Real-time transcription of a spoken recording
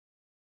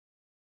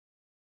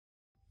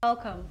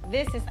Welcome.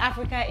 This is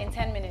Africa in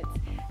 10 minutes.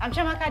 I'm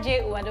Chamaka J.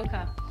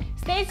 Uwadoka.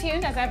 Stay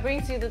tuned as I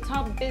bring to you the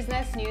top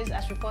business news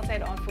as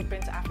reported on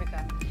Footprint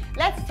Africa.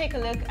 Let's take a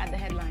look at the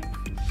headlines.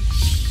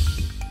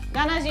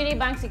 Ghana's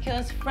Unibank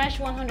secures fresh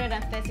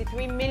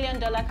 $133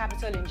 million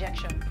capital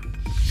injection.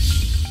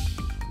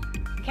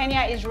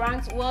 Kenya is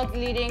ranked world's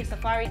leading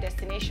safari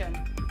destination.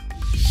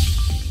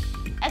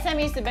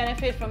 SMEs to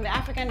benefit from the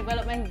African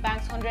Development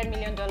Bank's $100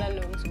 million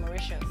loan to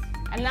Mauritius.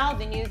 And now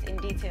the news in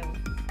detail.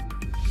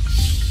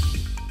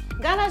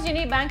 Ghana's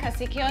Unibank has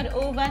secured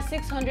over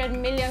 600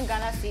 million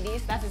Ghana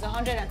cedis, that is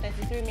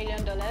 $133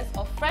 million,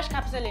 of fresh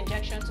capital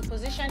injection to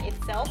position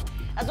itself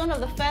as one of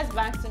the first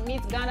banks to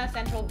meet Ghana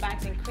Central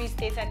Bank's increased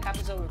stated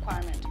capital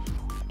requirement.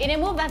 In a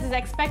move that is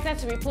expected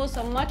to repose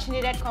some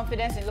much-needed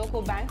confidence in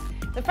local banks,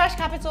 the fresh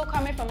capital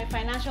coming from a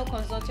financial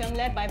consortium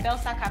led by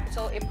Belsa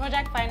Capital, a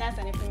project finance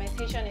and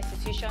implementation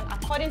institution,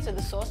 according to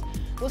the source,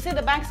 will see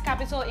the bank's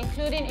capital,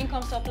 including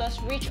income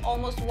surplus, reach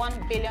almost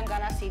 1 billion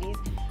Ghana cedis,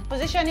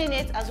 positioning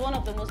it as one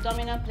of the most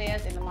dominant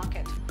players in the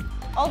market.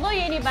 Although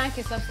Unibank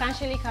is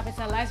substantially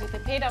capitalized with a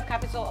paid-up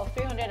capital of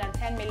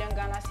 310 million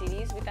Ghana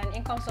cedis with an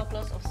income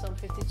surplus of some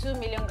 52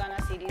 million Ghana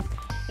cedis,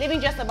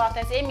 leaving just about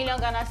 38 million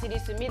Ghana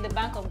cedis to meet the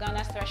Bank of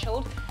Ghana's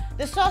threshold,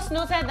 the source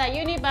noted that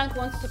Unibank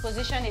wants to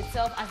position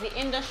itself as the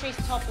industry's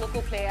top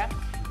local player,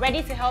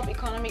 ready to help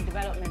economic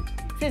development.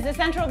 Since the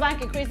central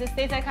bank increased the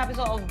stated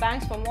capital of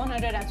banks from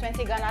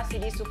 120 Ghana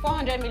cedis to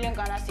 400 million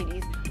Ghana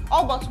cedis,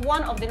 all but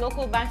one of the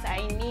local banks are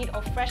in need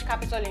of fresh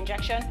capital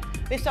injection,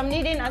 with some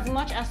needing as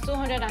much as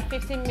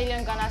 250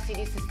 million Ghana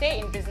cedis to stay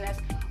in business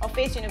or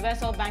face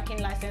universal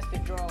banking license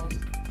withdrawals.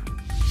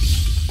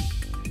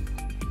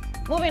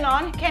 Moving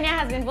on, Kenya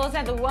has been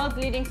voted the world's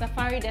leading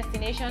safari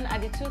destination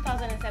at the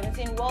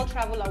 2017 World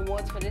Travel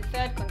Awards for the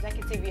third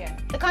consecutive year.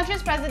 The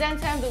country's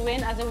president termed the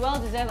win as a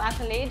well-deserved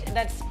accolade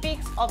that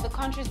speaks of the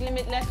country's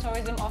limitless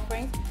tourism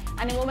offerings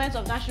and a moment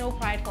of national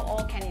pride for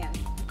all Kenyans.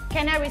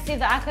 Kenya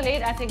received the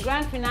accolade at a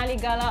grand finale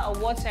gala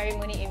award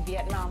ceremony in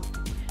Vietnam.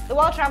 The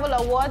World Travel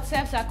Awards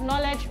serve to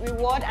acknowledge,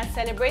 reward, and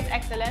celebrate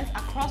excellence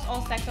across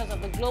all sectors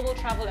of the global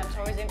travel and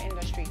tourism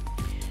industry.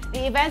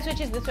 The event, which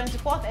is the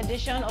 24th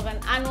edition of an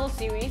annual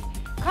series,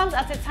 comes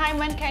at a time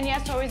when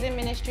Kenya's tourism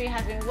ministry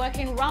has been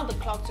working round the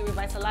clock to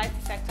revitalize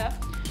the sector,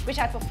 which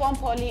had performed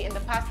poorly in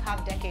the past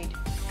half-decade.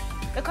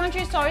 The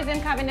country's tourism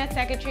cabinet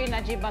secretary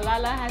Najib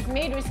Balala has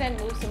made recent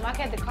moves to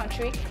market the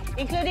country,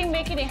 including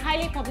making a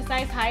highly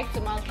publicized hike to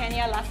Mount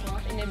Kenya last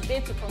month in a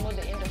bid to promote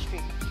the industry.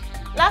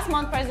 Last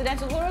month, President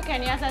Uhuru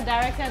Kenyatta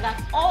directed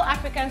that all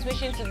Africans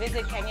wishing to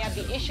visit Kenya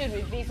be issued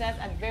with visas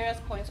at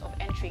various points of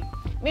entry.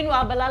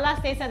 Meanwhile, Balala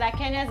stated that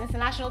Kenya's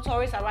international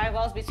tourist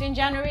arrivals between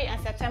January and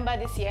September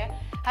this year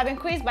have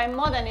increased by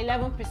more than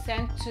 11%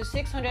 to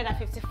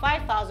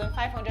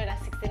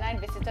 655,569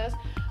 visitors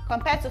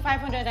compared to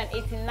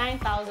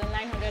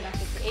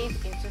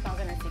 589,958 in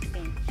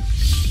 2016.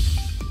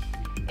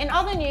 In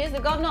other news, the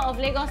governor of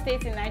Lagos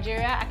State in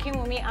Nigeria,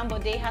 Akinwumi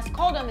Ambode, has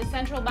called on the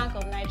Central Bank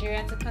of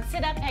Nigeria to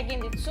consider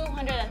pegging the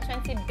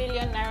 220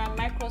 billion naira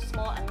micro,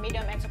 small and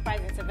medium enterprise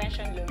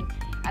intervention loan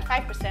at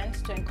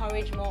 5% to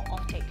encourage more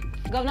offtake.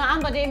 Governor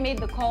Ambode made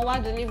the call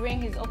while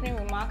delivering his opening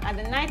remark at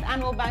the 9th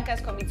Annual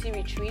Bankers Committee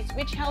Retreat,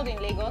 which held in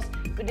Lagos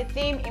with the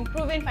theme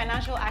Improving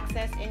Financial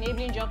Access,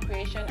 Enabling Job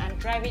Creation and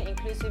Driving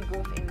Inclusive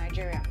Growth in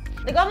Nigeria.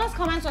 The governor's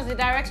comments was a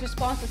direct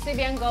response to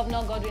CBN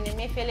Governor Godwin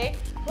Emefiele,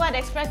 who had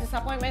expressed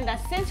disappointment that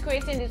since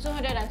creating the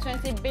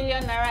 220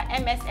 billion naira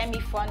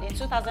MSME fund in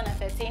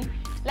 2013,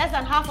 less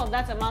than half of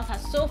that amount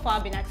has so far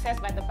been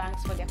accessed by the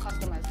banks for their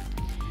customers.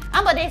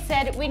 Ambode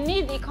said, "We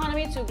need the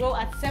economy to grow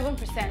at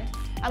 7%,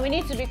 and we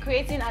need to be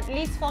creating at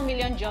least 4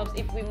 million jobs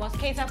if we must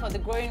cater for the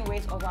growing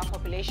rate of our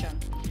population."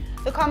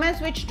 The comments,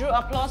 which drew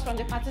applause from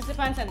the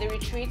participants at the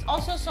retreat,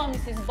 also saw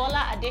Mrs.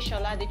 Bola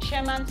Adeshola, the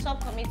chairman,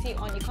 Subcommittee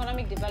on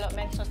Economic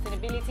Development,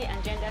 Sustainability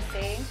and Gender,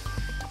 saying,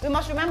 "We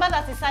must remember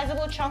that a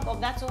sizable chunk of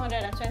that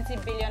 220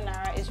 billion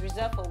naira is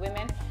reserved for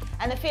women,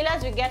 and the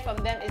failures we get from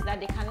them is that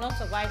they cannot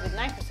survive with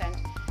 9%,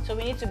 so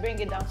we need to bring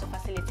it down to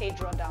facilitate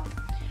drawdown."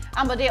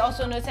 Ambode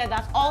also noted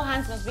that all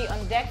hands must be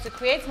on deck to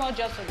create more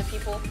jobs for the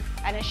people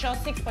and ensure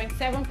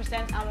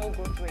 6.7% annual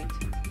growth rate.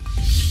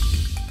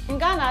 In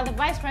Ghana, the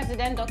Vice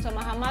President, Dr.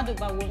 Mahamudu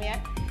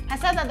Bawumia, has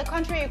said that the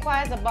country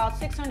requires about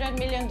 $600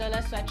 million to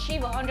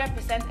achieve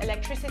 100%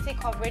 electricity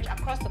coverage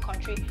across the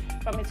country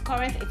from its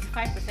current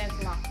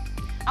 85% mark.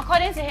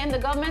 According to him, the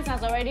government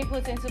has already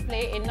put into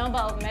play a number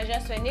of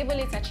measures to enable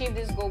it to achieve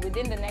this goal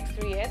within the next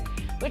 3 years,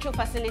 which will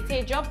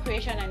facilitate job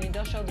creation and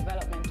industrial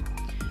development.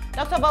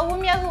 Dr.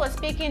 Bawumia, who was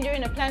speaking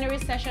during a plenary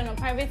session on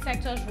private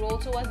sector's role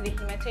towards the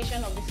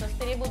implementation of the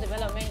Sustainable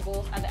Development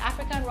Goals at the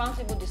African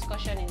Roundtable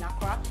discussion in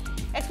Accra,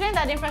 explained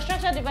that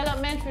infrastructure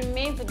development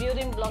remains the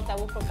building block that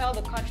will propel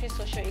the country's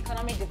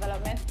socio-economic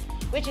development,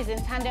 which is in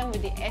tandem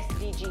with the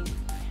SDGs.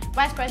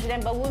 Vice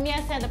President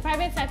Bawumia said the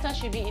private sector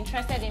should be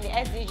interested in the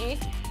SDGs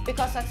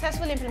because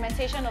successful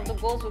implementation of the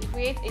goals will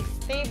create a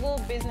stable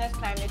business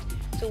climate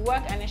to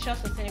work and ensure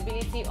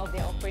sustainability of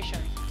their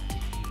operations.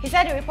 He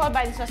said a report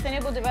by the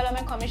Sustainable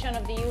Development Commission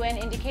of the UN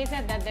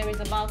indicated that there is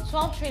about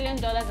 $12 trillion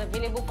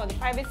available for the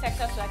private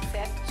sector to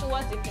access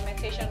towards the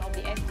implementation of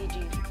the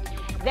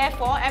SDGs.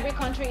 Therefore, every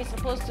country is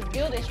supposed to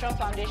build a strong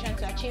foundation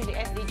to achieve the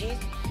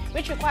SDGs,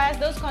 which requires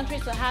those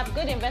countries to have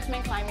good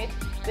investment climate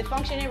with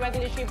functioning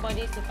regulatory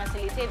bodies to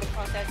facilitate the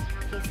process,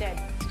 he said.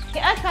 He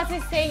urged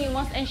parties saying you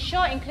must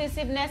ensure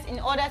inclusiveness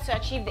in order to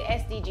achieve the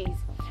SDGs.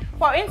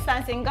 For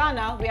instance, in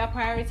Ghana, we are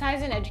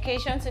prioritizing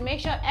education to make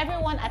sure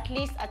everyone at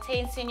least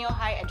attains senior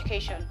high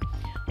education.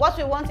 What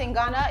we want in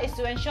Ghana is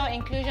to ensure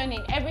inclusion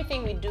in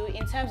everything we do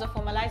in terms of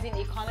formalizing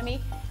the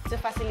economy to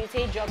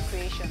facilitate job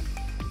creation.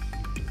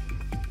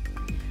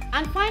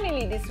 And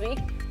finally this week,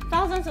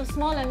 thousands of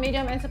small and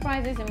medium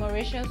enterprises in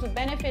Mauritius will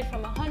benefit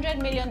from a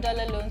 $100 million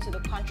loan to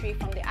the country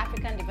from the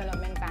African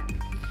Development Bank.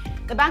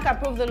 The bank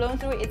approved the loan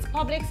through its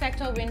public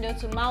sector window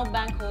to Mal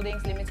Bank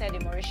Holdings Limited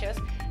in Mauritius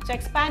to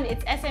expand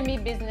its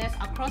SME business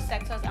across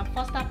sectors and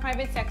foster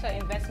private sector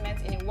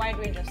investments in a wide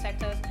range of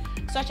sectors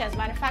such as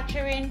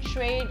manufacturing,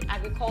 trade,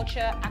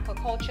 agriculture,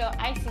 aquaculture,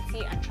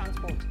 ICT and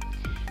transport.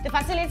 The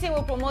facility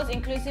will promote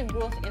inclusive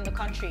growth in the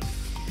country.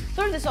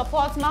 Through the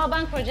support, Mal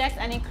Bank projects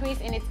an increase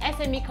in its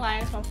SME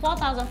clients from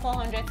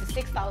 4,400 to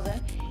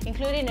 6,000,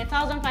 including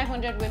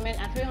 1,500 women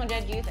and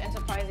 300 youth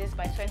enterprises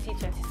by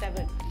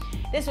 2027.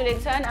 This will in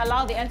turn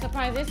allow the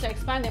enterprises to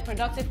expand their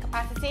productive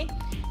capacity,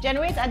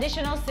 generate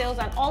additional sales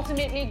and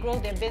ultimately grow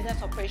their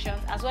business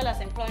operations as well as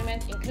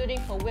employment, including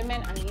for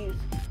women and youth.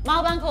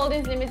 Mal Bank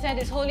Holdings Limited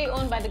is wholly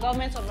owned by the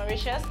government of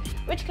Mauritius,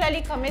 which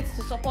clearly commits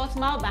to support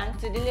Mal Bank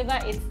to deliver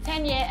its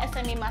 10-year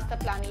SME Master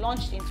Plan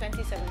launched in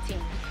 2017.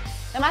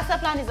 The Master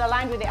Plan is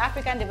aligned with the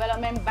African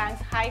Development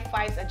Bank's High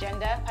Fives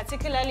agenda,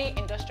 particularly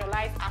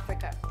Industrialize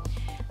Africa.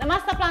 The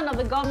Master Plan of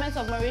the Government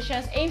of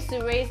Mauritius aims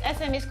to raise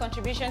SMEs'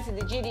 contribution to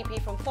the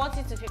GDP from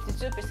 40 to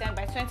 52%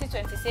 by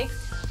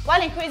 2026,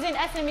 while increasing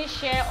SMEs'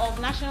 share of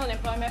national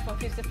employment from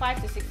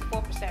 55 to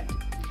 64%.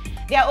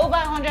 There are over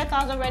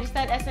 100,000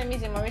 registered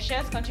SMEs in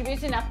Mauritius,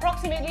 contributing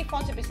approximately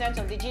 40%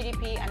 of the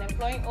GDP and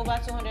employing over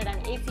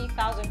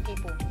 280,000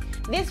 people.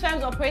 These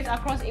firms operate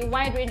across a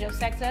wide range of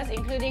sectors,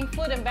 including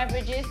food and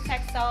beverages,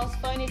 textiles,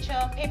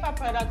 furniture, paper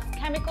products,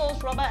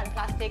 chemicals, rubber and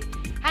plastic,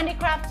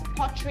 handicrafts,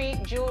 pottery,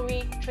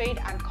 jewelry, trade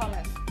and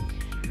commerce.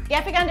 The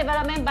African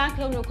Development Bank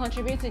loan will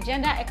contribute to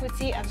gender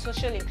equity and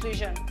social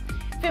inclusion.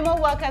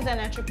 Female workers and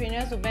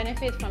entrepreneurs will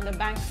benefit from the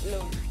bank's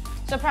loan.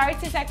 So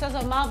priority sectors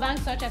of Mal Bank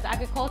such as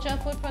agriculture,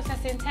 food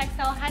processing,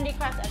 textile,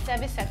 handicrafts and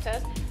service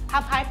sectors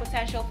have high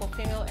potential for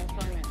female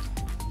employment.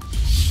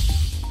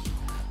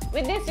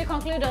 With this, we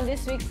conclude on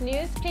this week's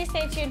news. Please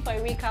stay tuned for a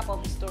recap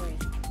of the stories.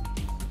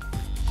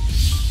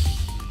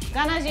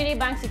 Ghana's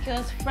Unibank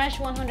secures fresh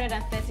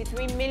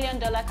 $133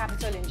 million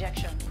capital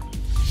injection.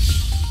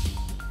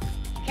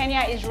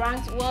 Kenya is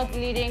ranked world's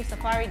leading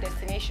safari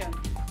destination.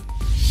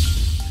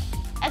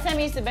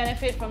 SMEs to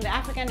benefit from the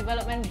African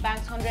Development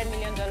Bank's $100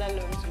 million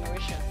loan to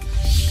Mauritius.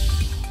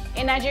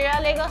 In Nigeria,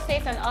 Lagos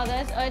State and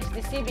others urge the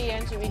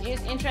CBN to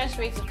reduce interest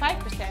rates to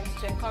 5%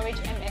 to encourage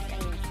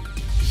MSMEs.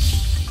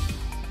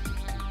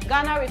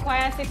 Ghana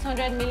requires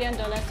 $600 million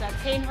to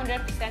attain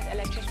 100%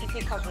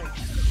 electricity coverage.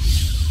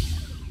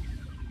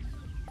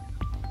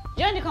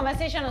 Join the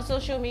conversation on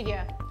social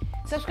media.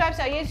 Subscribe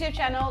to our YouTube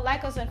channel,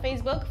 like us on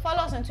Facebook, follow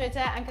us on Twitter,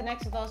 and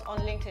connect with us on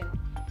LinkedIn.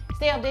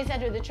 Stay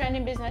updated with the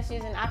trending business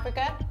news in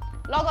Africa.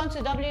 Log on to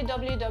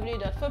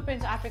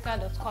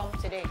www.footprinttoafrica.com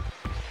today.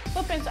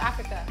 Footprint to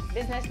Africa,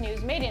 business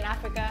news made in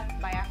Africa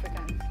by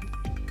Africans.